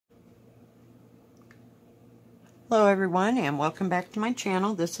Hello everyone, and welcome back to my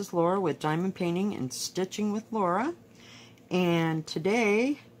channel. This is Laura with Diamond Painting and Stitching with Laura, and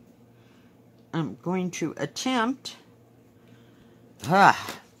today I'm going to attempt to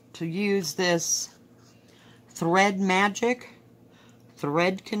use this Thread Magic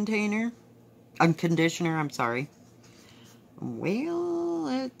thread conditioner. I'm sorry. Well,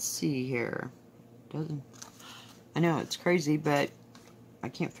 let's see here. I know it's crazy, but I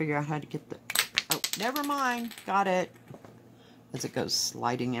can't figure out how to get the... Oh, never mind. Got it. As it goes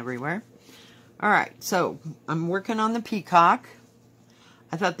sliding everywhere. Alright, so I'm working on the peacock.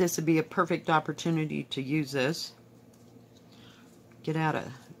 I thought this would be a perfect opportunity to use this. Get out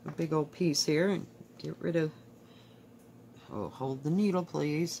a big old piece here and get rid of... Oh, hold the needle,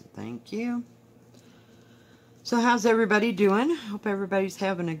 please. Thank you. So how's everybody doing? Hope everybody's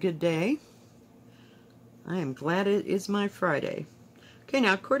having a good day. I am glad it is my Friday. Okay,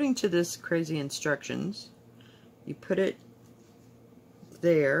 now according to this crazy instructions, you put it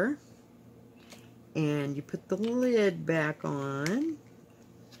there, and you put the lid back on.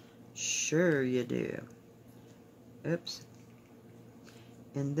 Sure you do. Oops.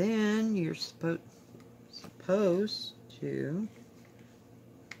 And then you're supposed to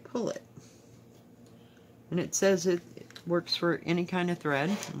pull it. And it says it works for any kind of thread.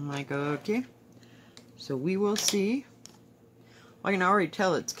 I'm like, okay. So we will see. I can already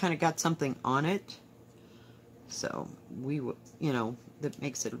tell it's kind of got something on it. So we will, you know, that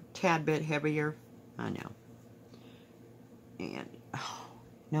makes it a tad bit heavier. I know. And, oh,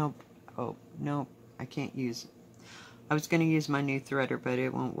 nope. Oh, nope. I can't use, I was going to use my new threader, but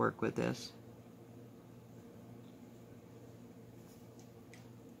it won't work with this.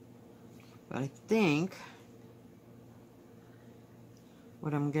 But I think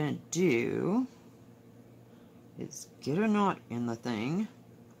what I'm going to do is get a knot in the thing.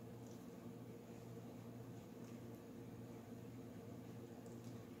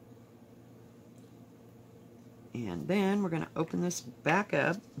 And then we're going to open this back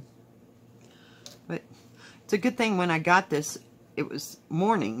up. But it's a good thing when I got this, it was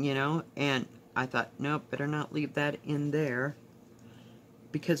morning, you know, and I thought, nope, better not leave that in there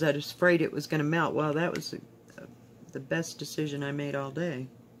because I was afraid it was going to melt. Well, that was the best decision I made all day.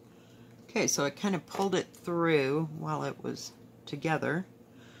 Okay, so I kind of pulled it through while it was together,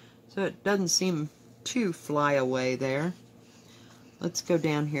 so it doesn't seem to fly away there. Let's go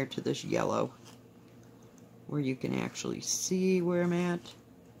down here to this yellow, where you can actually see where I'm at.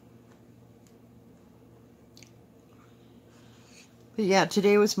 But yeah,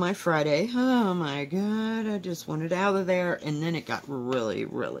 today was my Friday. Oh my god, I just wanted out of there, and then it got really,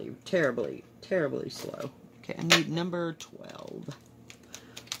 really terribly, terribly slow. Okay, I need number 12.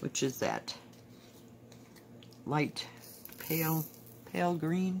 Which is that light pale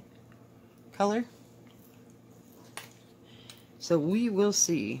green color. So we will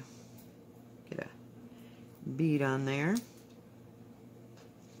see. Get a bead on there.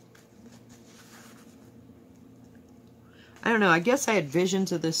 I don't know, I guess I had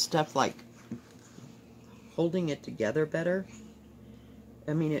visions of this stuff like holding it together better.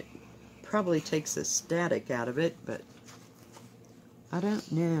 I mean, it probably takes the static out of it, but I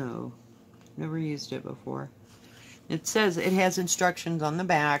don't know. Never used it before. It says it has instructions on the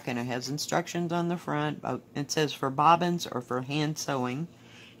back and it has instructions on the front. It says for bobbins or for hand sewing.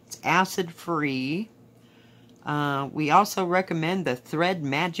 It's acid free. We also recommend the Thread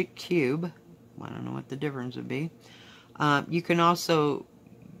Magic Cube. I don't know what the difference would be. You can also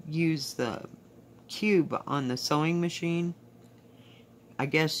use the cube on the sewing machine. I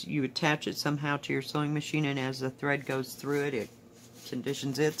guess you attach it somehow to your sewing machine, and as the thread goes through it, it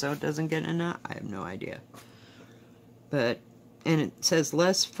conditions it so it doesn't get in a knot. I have no idea. But, and it says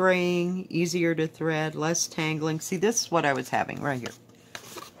less fraying, easier to thread, less tangling. See, this is what I was having right here.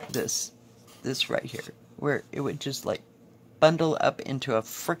 This right here, where it would just like bundle up into a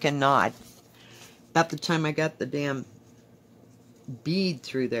frickin' knot. About the time I got the damn bead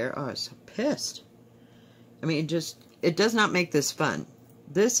through there, oh, I was so pissed. I mean, it does not make this fun.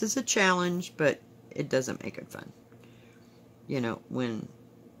 This is a challenge, but it doesn't make it fun. You know, when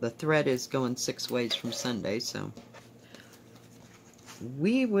the thread is going 6 ways from Sunday, so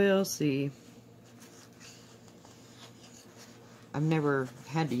we will see. I've never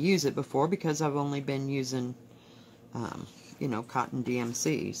had to use it before because I've only been using, you know, cotton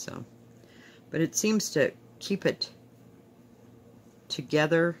DMC, so. But it seems to keep it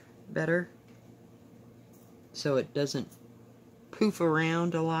together better, so it doesn't poof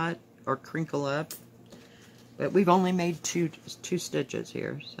around a lot or crinkle up. But we've only made two stitches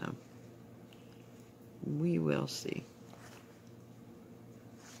here, so we will see.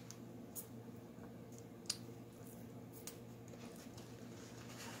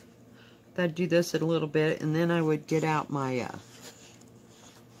 I'd do this in a little bit, and then I would get out my,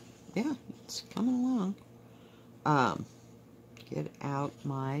 yeah, it's coming along. Get out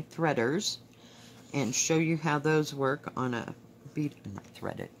my threaders and show you how those work on a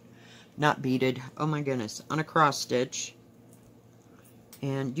not beaded, oh my goodness, on a cross stitch.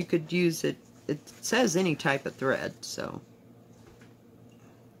 And you could use it, it says any type of thread, so.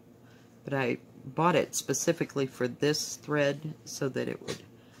 But I bought it specifically for this thread so that it would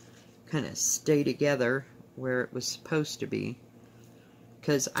kind of stay together where it was supposed to be.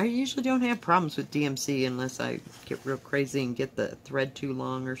 Because I usually don't have problems with DMC unless I get real crazy and get the thread too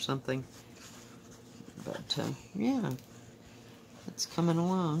long or something. But, yeah, it's coming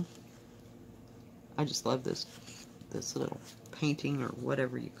along. I just love this little painting or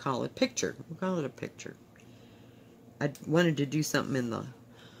whatever you call it. Picture. We'll call it a picture. I wanted to do something in the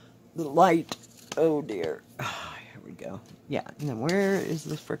light. Oh, dear. Here we go. Yeah, and then where is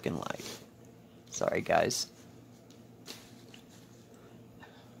the frickin' light? Sorry, guys.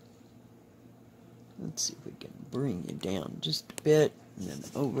 Let's see if we can bring you down just a bit. And then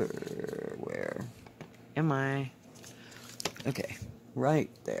over, where am I? Okay, right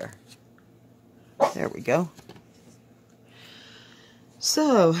there. There we go.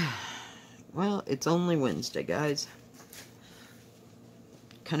 So, well, it's only Wednesday, guys.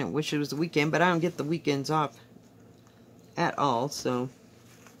 Kind of wish it was the weekend, but I don't get the weekends off at all, so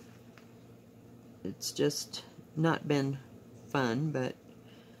it's just not been fun. But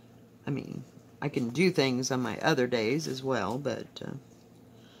I mean, I can do things on my other days as well, but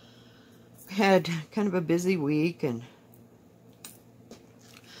had kind of a busy week, and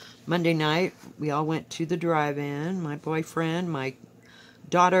Monday night we all went to the drive-in. My boyfriend, my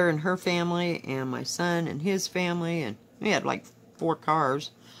daughter and her family, and my son and his family, and we had like 4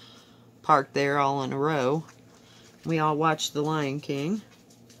 cars parked there all in a row. We all watched The Lion King,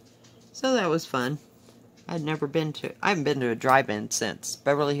 so that was fun. I haven't been to a drive-in since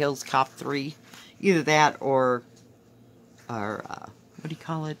Beverly Hills Cop 3. Either that or what do you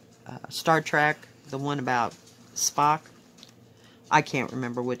call it? Star Trek, the one about Spock. I can't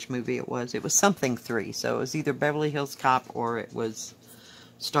remember which movie it was. It was something 3, so it was either Beverly Hills Cop or it was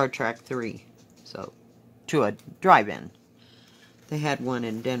Star Trek 3. So, to a drive-in. They had one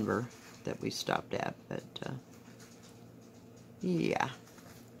in Denver that we stopped at, but yeah.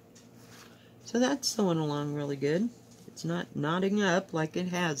 So that's going along really good. It's not knotting up like it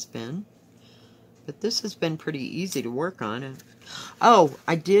has been. But this has been pretty easy to work on. Oh,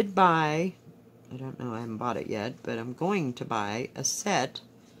 I did buy, I don't know, I haven't bought it yet, but I'm going to buy a set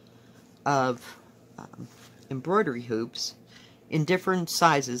of embroidery hoops in different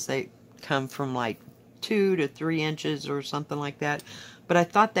sizes. They come from like 2 to 3 inches or something like that. But I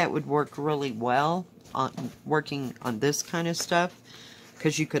thought that would work really well on working on this kind of stuff,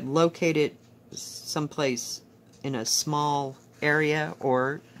 because you could locate it someplace in a small area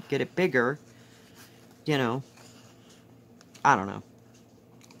or get it bigger. You know, I don't know.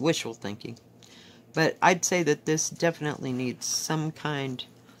 Wishful thinking. But I'd say that this definitely needs some kind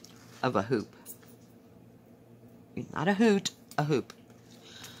of a hoop. Not a hoot, a hoop.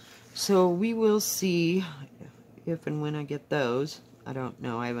 So we will see if and when I get those. I don't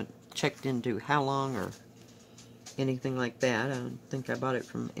know. I haven't checked into how long or anything like that. I don't think I bought it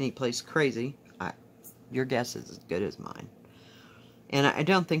from any place crazy. Your guess is as good as mine. And I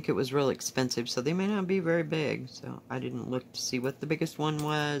don't think it was real expensive, so they may not be very big. So I didn't look to see what the biggest one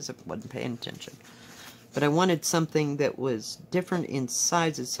was. I wasn't paying attention. But I wanted something that was different in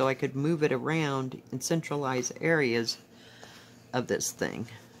sizes so I could move it around in centralized areas of this thing.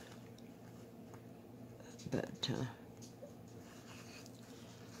 But,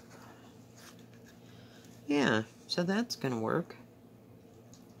 yeah, so that's going to work.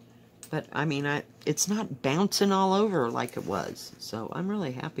 But, I mean, it's not bouncing all over like it was. So, I'm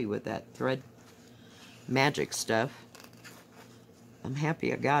really happy with that thread magic stuff. I'm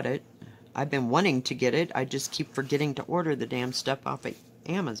happy I got it. I've been wanting to get it. I just keep forgetting to order the damn stuff off of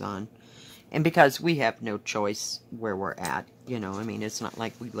Amazon. And because we have no choice where we're at. You know, I mean, it's not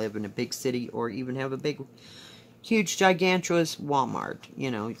like we live in a big city or even have a big, huge, gigantuous Walmart. You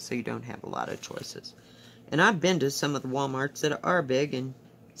know, so you don't have a lot of choices. And I've been to some of the Walmarts that are big, and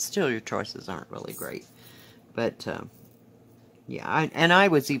still your choices aren't really great. But, yeah, I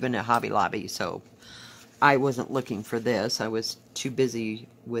was even at Hobby Lobby, so I wasn't looking for this. I was too busy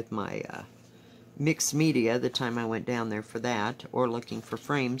with my mixed media the time I went down there for that, or looking for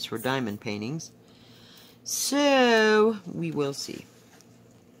frames for diamond paintings. So, we will see.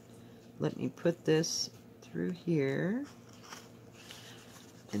 Let me put this through here.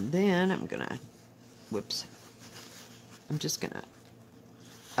 And then I'm gonna, whoops, I'm just gonna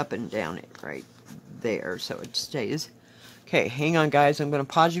up and down it right there so it stays. Okay, hang on guys, I'm going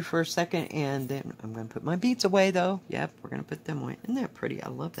to pause you for a second, and then I'm going to put my beads away though. Yep, we're going to put them away. Isn't that pretty? I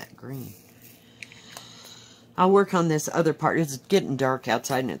love that green. I'll work on this other part. It's getting dark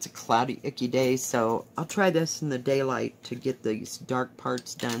outside and it's a cloudy, icky day, so I'll try this in the daylight to get these dark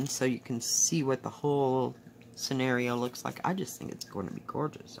parts done so you can see what the whole scenario looks like. I just think it's going to be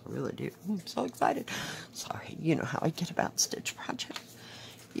gorgeous. I really do. I'm so excited. Sorry, you know how I get about Stitch Project.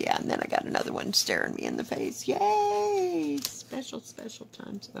 Yeah, and then I got another one staring me in the face. Yay! Special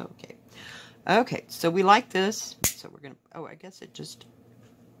times. Okay. Okay, so we like this. So we're going to... Oh, I guess it just...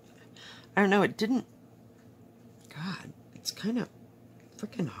 I don't know, it didn't... God, it's kind of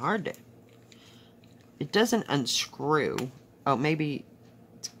freaking hard to... It doesn't unscrew. Oh, maybe...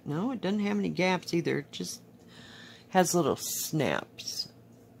 No, it doesn't have any gaps either. It just has little snaps.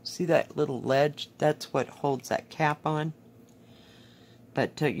 See that little ledge? That's what holds that cap on.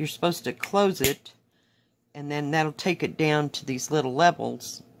 But you're supposed to close it, and then that'll take it down to these little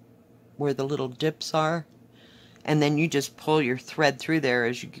levels where the little dips are. And then you just pull your thread through there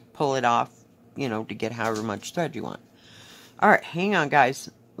as you pull it off, you know, to get however much thread you want. Alright, hang on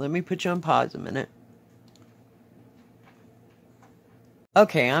guys. Let me put you on pause a minute.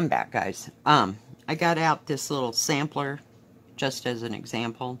 Okay, I'm back guys. I got out this little sampler just as an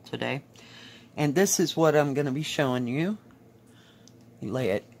example today. And this is what I'm going to be showing you.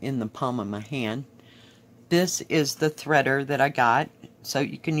 Lay it in the palm of my hand. This is the threader that I got, so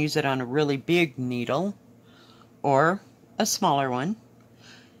you can use it on a really big needle or a smaller one.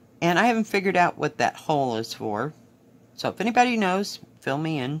 And I haven't figured out what that hole is for, so if anybody knows, fill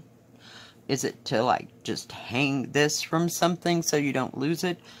me in. Is it to like just hang this from something so you don't lose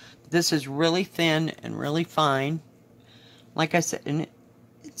it? This is really thin and really fine, like I said, and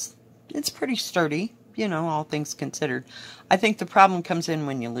it's pretty sturdy. You know, all things considered. I think the problem comes in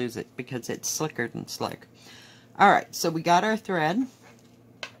when you lose it because it's slicker than slick. Alright, so we got our thread.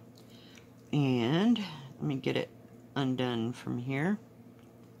 And let me get it undone from here.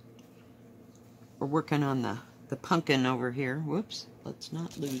 We're working on the pumpkin over here. Whoops, let's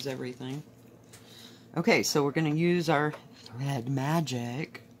not lose everything. Okay, so we're going to use our thread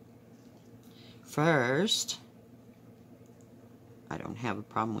magic. First, I don't have a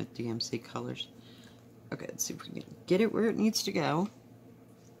problem with DMC colors. Okay, let's see if we can get it where it needs to go.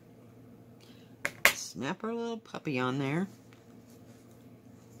 Snap our little puppy on there.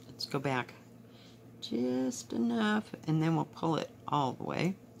 Let's go back just enough, and then we'll pull it all the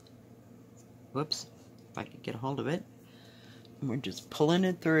way. Whoops, if I could get a hold of it. And we're just pulling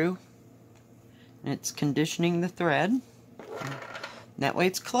it through. And it's conditioning the thread. That way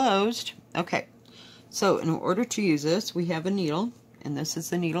it's closed. Okay, so in order to use this, we have a needle, and this is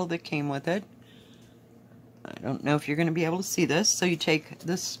the needle that came with it. I don't know if you're going to be able to see this. So you take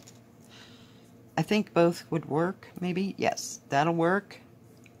this, I think both would work, maybe. Yes, that'll work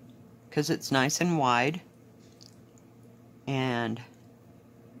because it's nice and wide. And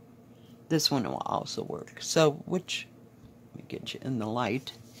this one will also work. So which, let me get you in the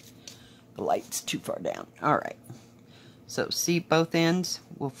light. The light's too far down. Alright. So see, both ends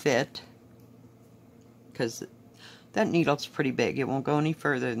will fit because that needle's pretty big. It won't go any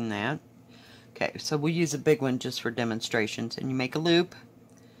further than that. Okay, so we'll use a big one just for demonstrations. And you make a loop,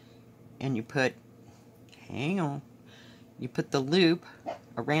 and you put, hang on, you put the loop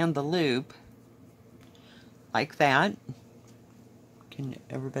around the loop, like that. Can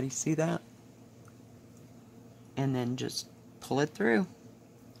everybody see that? And then just pull it through.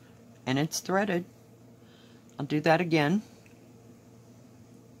 And it's threaded. I'll do that again.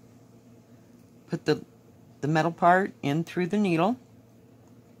 Put the metal part in through the needle.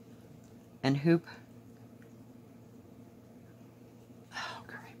 And hoop. Oh,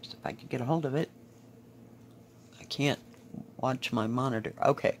 cripes. If I could get a hold of it. I can't watch my monitor.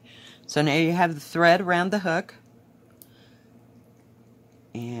 Okay. So now you have the thread around the hook.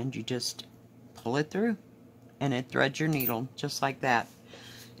 And you just pull it through. And it threads your needle just like that.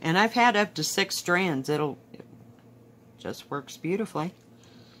 And I've had up to 6 strands. It just works beautifully.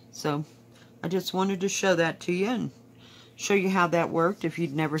 So I just wanted to show that to you and show you how that worked if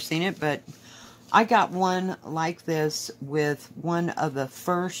you'd never seen it. But I got one like this with one of the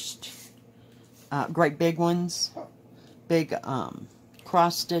first great big ones, big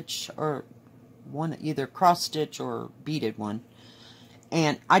cross stitch, or one either cross stitch or beaded one,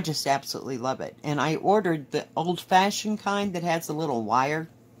 and I just absolutely love it. And I ordered the old-fashioned kind that has a little wire.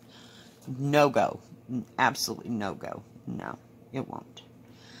 No go, absolutely no go. No, it won't.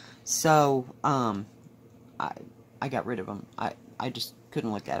 So I got rid of them. I just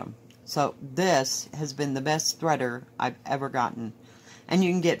couldn't look at them. So this has been the best threader I've ever gotten. And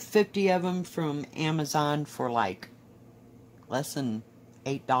you can get 50 of them from Amazon for like less than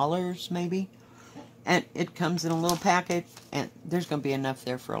 $8 maybe. And it comes in a little packet, and there's going to be enough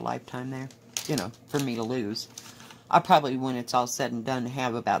there for a lifetime there, you know, for me to lose. I'll probably, when it's all said and done,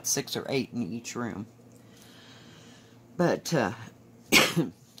 have about 6 or 8 in each room. But,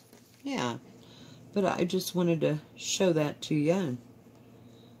 yeah. But I just wanted to show that to you. And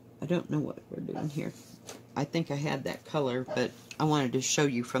I don't know what we're doing here. I think I had that color, but I wanted to show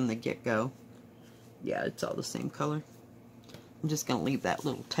you from the get-go. Yeah, it's all the same color. I'm just going to leave that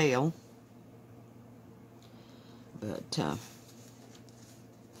little tail. But,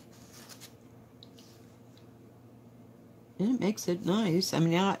 and it makes it nice. I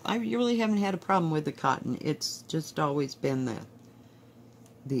mean, I really haven't had a problem with the cotton. It's just always been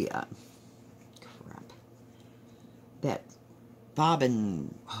crap. That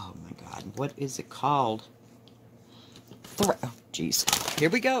bobbin, oh my God, what is it called? Oh, jeez.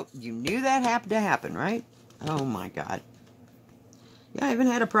 Here we go. You knew that happened to happen, right? Oh my God. Yeah, I haven't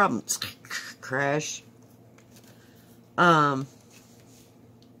had a problem. Crash.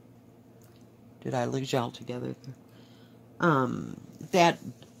 Did I lose y'all together? That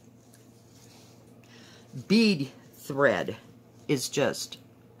bead thread is just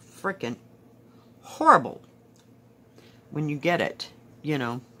frickin' horrible when you get it, you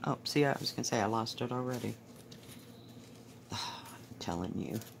know. Oh, see, I was gonna say I lost it already. Oh, I'm telling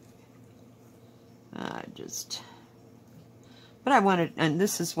you. But I wanted, and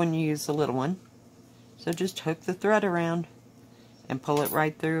this is when you use the little one. So just hook the thread around and pull it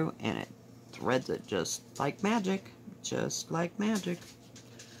right through, and it threads it just like magic. Just like magic.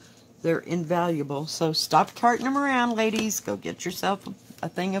 They're invaluable. So stop carting them around, ladies. Go get yourself a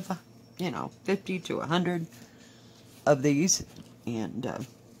thing of, you know, 50 to 100 of these, and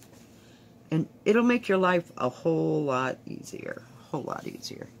it'll make your life a whole lot easier. A whole lot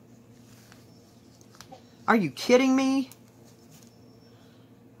easier. Are you kidding me?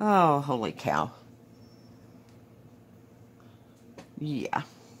 Oh, holy cow. Yeah.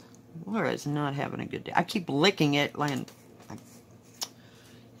 Laura's not having a good day. I keep licking it.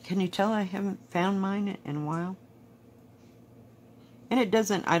 Can you tell I haven't found mine in a while? And it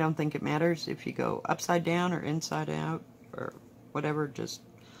doesn't, I don't think it matters if you go upside down or inside out or whatever. Just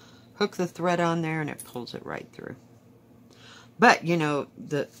hook the thread on there and it pulls it right through. But, you know,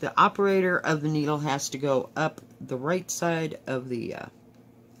 the operator of the needle has to go up the right side of the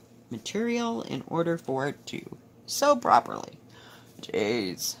material in order for it to sew properly.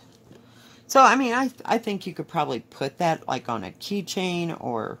 Jeez. So, I mean, I think you could probably put that like on a keychain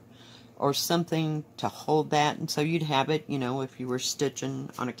or something to hold that. And so you'd have it, you know, if you were stitching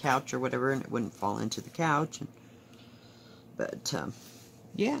on a couch or whatever, and it wouldn't fall into the couch. But,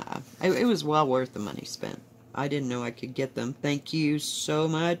 yeah, it was well worth the money spent. I didn't know I could get them. Thank you so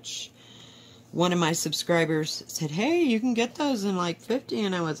much. One of my subscribers said, hey, you can get those in like 50.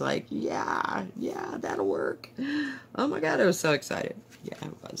 And I was like, yeah, that'll work. Oh my God, I was so excited. Yeah, I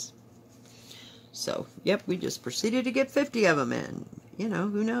was. So, yep, we just proceeded to get 50 of them in. You know,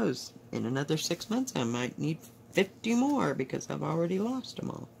 who knows? In another 6 months, I might need 50 more because I've already lost them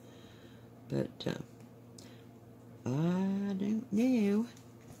all. But, I don't know.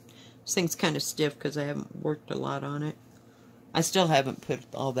 This thing's kind of stiff because I haven't worked a lot on it. I still haven't put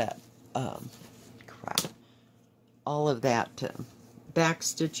all that, all of that back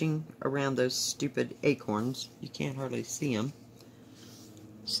stitching around those stupid acorns. You can't hardly see them.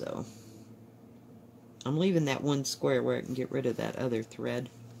 So, I'm leaving that one square where I can get rid of that other thread.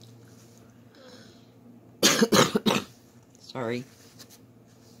 Sorry.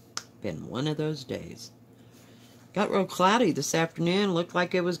 Been one of those days. Got real cloudy this afternoon. Looked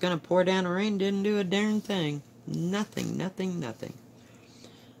like it was going to pour down rain. Didn't do a darn thing. Nothing, nothing, nothing.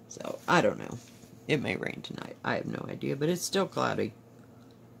 So, I don't know. It may rain tonight. I have no idea. But it's still cloudy.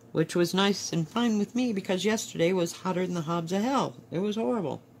 Which was nice and fine with me because yesterday was hotter than the hobs of hell. It was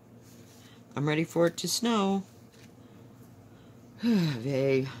horrible. I'm ready for it to snow.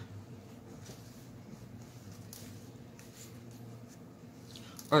 Vey.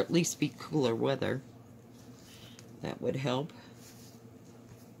 Or at least be cooler weather. That would help.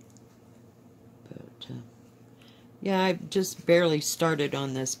 But, yeah, I just barely started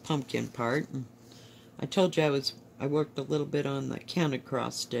on this pumpkin part. I told you I worked a little bit on the counted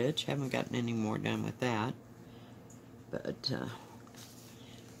cross stitch. Haven't gotten any more done with that. But,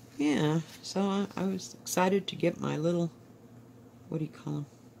 yeah, so I was excited to get my little, what do you call them?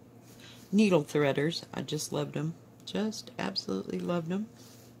 Needle threaders. I just loved them. Just absolutely loved them.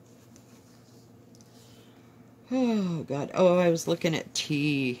 Oh, God. Oh, I was looking at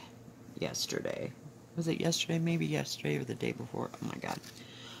tea yesterday. Was it yesterday? Maybe yesterday or the day before. Oh my God.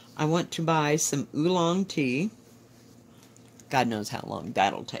 I want to buy some oolong tea. God knows how long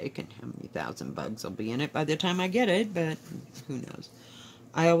that'll take and how many thousand bugs will be in it by the time I get it, but who knows.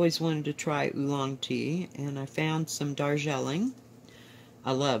 I always wanted to try oolong tea, and I found some Darjeeling.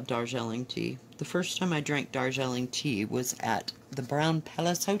 I love Darjeeling tea. The first time I drank Darjeeling tea was at the Brown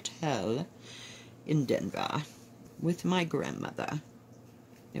Palace Hotel in Denver with my grandmother.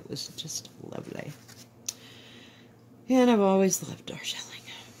 It was just lovely. And I've always loved Darjeeling.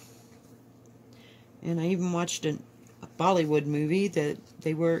 And I even watched a Bollywood movie that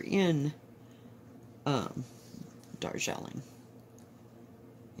they were in Darjeeling.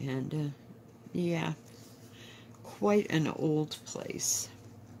 And, yeah, quite an old place.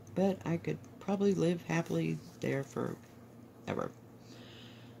 But I could probably live happily there forever.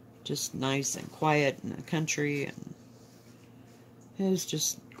 Just nice and quiet in the country, and it was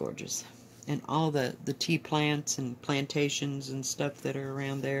just gorgeous. And all the tea plants and plantations and stuff that are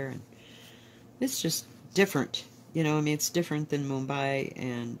around there, and it's just different. You know, I mean, it's different than Mumbai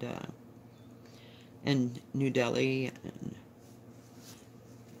and New Delhi and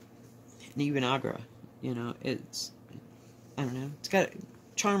even Agra. You know, it's, I don't know, it's got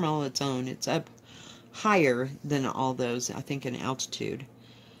charm all its own. It's up higher than all those, I think, in altitude.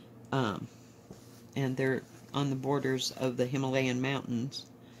 And they're on the borders of the Himalayan mountains.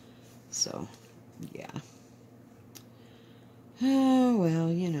 So, yeah. Oh, well,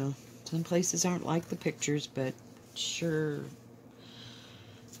 you know, some places aren't like the pictures, but sure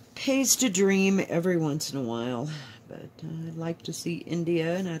pays to dream every once in a while. But I'd like to see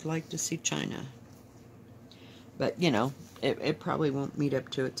India, and I'd like to see China. But, you know, it probably won't meet up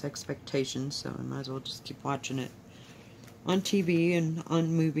to its expectations, so I might as well just keep watching it on TV and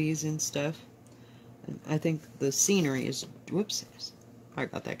on movies and stuff. And I think the scenery is, whoops, sorry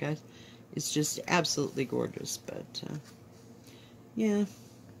about that, guys. It's just absolutely gorgeous, but, yeah,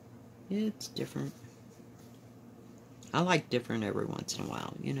 it's different. I like different every once in a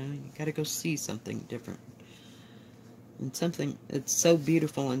while, you know. You gotta go see something different. And something that's so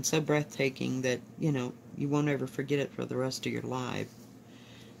beautiful and so breathtaking that, you know, you won't ever forget it for the rest of your life.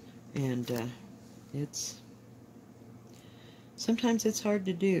 And, sometimes it's hard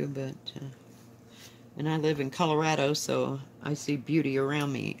to do, but, and I live in Colorado, so I see beauty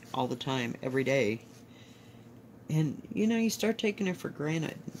around me all the time, every day. And, you know, you start taking it for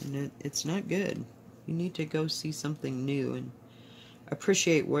granted, and it's not good. You need to go see something new and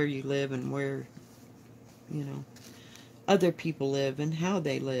appreciate where you live and where, you know, other people live and how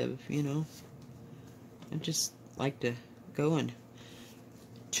they live, you know. I just like to go and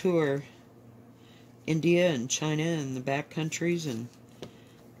tour India and China and the back countries and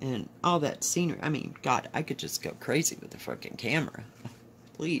all that scenery. I mean, God, I could just go crazy with the fucking camera.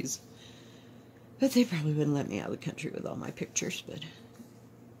 Please. But they probably wouldn't let me out of the country with all my pictures, but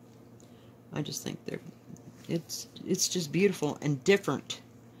I just think it's just beautiful and different,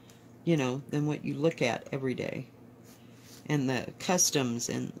 you know, than what you look at every day. And the customs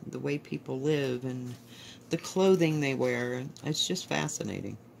and the way people live and the clothing they wear. It's just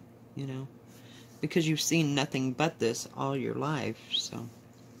fascinating, you know, because you've seen nothing but this all your life. So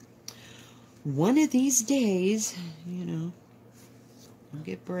one of these days, you know, I'll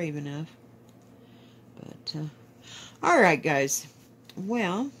get brave enough. But, alright, guys.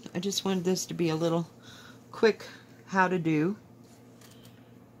 Well, I just wanted this to be a little quick how to do.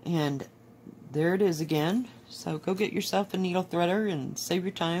 And there it is again. So go get yourself a needle threader and save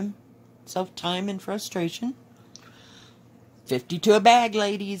your time, time and frustration. 50 to a bag,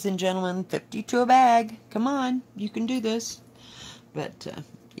 ladies and gentlemen. 50 to a bag. Come on, you can do this. But,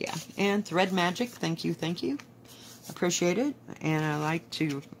 yeah. And Thread Magic, thank you, thank you. Appreciate it. And I like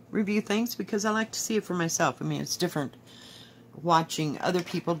to review things because I like to see it for myself. I mean, it's different watching other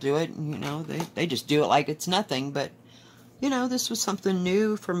people do it. You know, they just do it like it's nothing. But, you know, this was something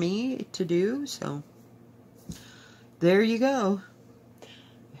new for me to do. So, there you go.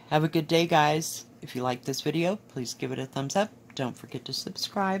 Have a good day, guys. If you like this video, please give it a thumbs up. Don't forget to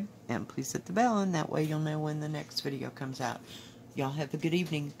subscribe. And please hit the bell, and that way you'll know when the next video comes out. Y'all have a good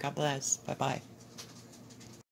evening. God bless. Bye-bye.